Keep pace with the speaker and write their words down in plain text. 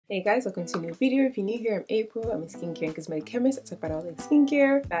Hey guys, welcome to a new video. If you're new here, I'm April. I'm a skincare and cosmetic chemist. I talk about all things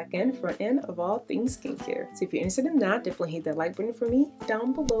skincare, back end, front end of all things skincare. So if you're interested in that, definitely hit that like button for me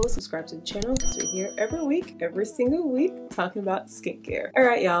down below. Subscribe to the channel because we're here every week, every single week, talking about skincare. All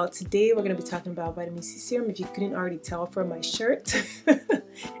right, y'all. Today we're gonna be talking about vitamin C serum. If you couldn't already tell from my shirt,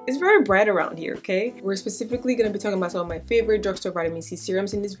 it's very bright around here. Okay, we're specifically gonna be talking about some of my favorite drugstore vitamin C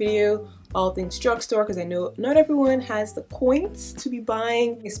serums in this video. All things drugstore, because I know not everyone has the coins to be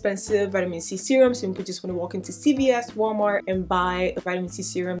buying expensive vitamin C serums. Some people just want to walk into CVS, Walmart, and buy a vitamin C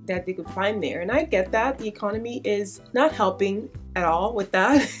serum that they could find there. And I get that. The economy is not helping at all with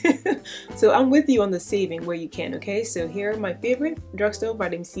that. So I'm with you on the saving where you can, okay? So here are my favorite drugstore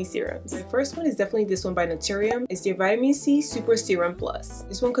vitamin C serums. My first one is definitely this one by Naturium. It's their Vitamin C Super Serum Plus.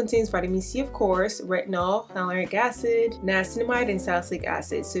 This one contains vitamin C, of course, retinol, hyaluronic acid, niacinamide, and salicylic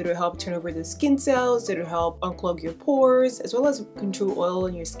acid. So it'll help turn over the skin cells, it'll help unclog your pores, as well as control oil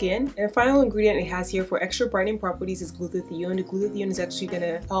in your skin. And the final ingredient it has here for extra brightening properties is glutathione. The glutathione is actually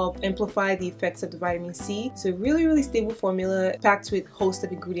gonna help amplify the effects of the vitamin C. So really stable formula, packed with a host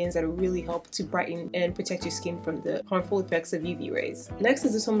of ingredients that will really help to brighten and protect your skin from the harmful effects of UV rays. Next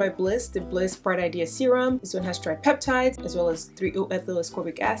is this one by Bliss, the Bliss Bright Idea Serum. This one has tripeptides as well as 3-O-ethyl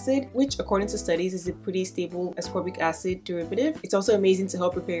ascorbic acid, which according to studies is a pretty stable ascorbic acid derivative. It's also amazing to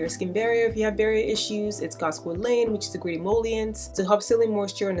help repair your skin barrier if you have barrier issues. It's got squalane, which is a great emollient to help seal in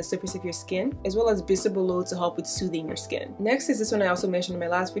moisture on the surface of your skin, as well as bisabolol to help with soothing your skin. Next is this one I also mentioned in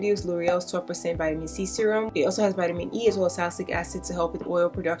my last video, is L'Oreal's 12% vitamin C serum. It also has vitamin E as well as salicylic acid to help with oil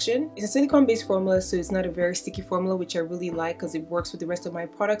production. It's a silicone-based formula, so it's not a very sticky formula, which I really like because it works with the rest of my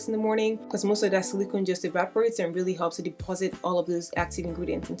products in the morning, because most of that silicone just evaporates and really helps to deposit all of those active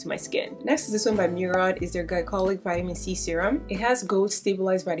ingredients into my skin. Next is this one by Murad, is their glycolic vitamin C serum. It has gold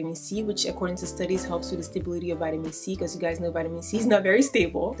stabilized vitamin C, which according to studies helps with the stability of vitamin C, because you guys know vitamin C is not very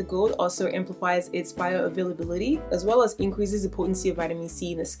stable. The gold also amplifies its bioavailability as well as increases the potency of vitamin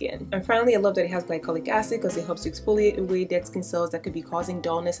C in the skin. And finally, I love that it has glycolic acid because it helps to exfoliate away dead skin cells that could be causing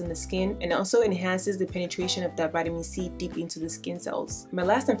dullness in the skin, and also enhances the penetration of that vitamin C deep into the skin cells. My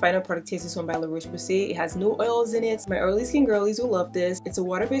last and final product here is this one by LaRochePosay. It has no oils in it. My early skin girlies will love this. It's a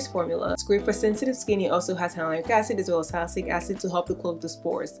water-based formula. It's great for sensitive skin. It also has hyaluronic acid as well as salicylic acid to help to clog the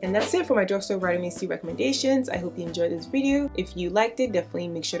spores. And that's it for my drugstore vitamin C recommendations. I hope you enjoyed this video. If you liked it, definitely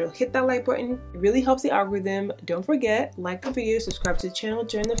make sure to hit that like button. It really helps the algorithm. Don't forget, like the video, subscribe to the channel,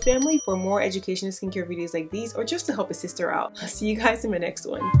 join the family for more educational skincare videos like these, or just to help a sister out. I'll see you guys in my next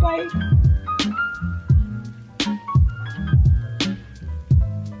one. Bye!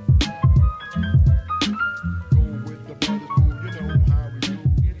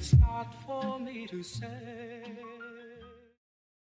 To say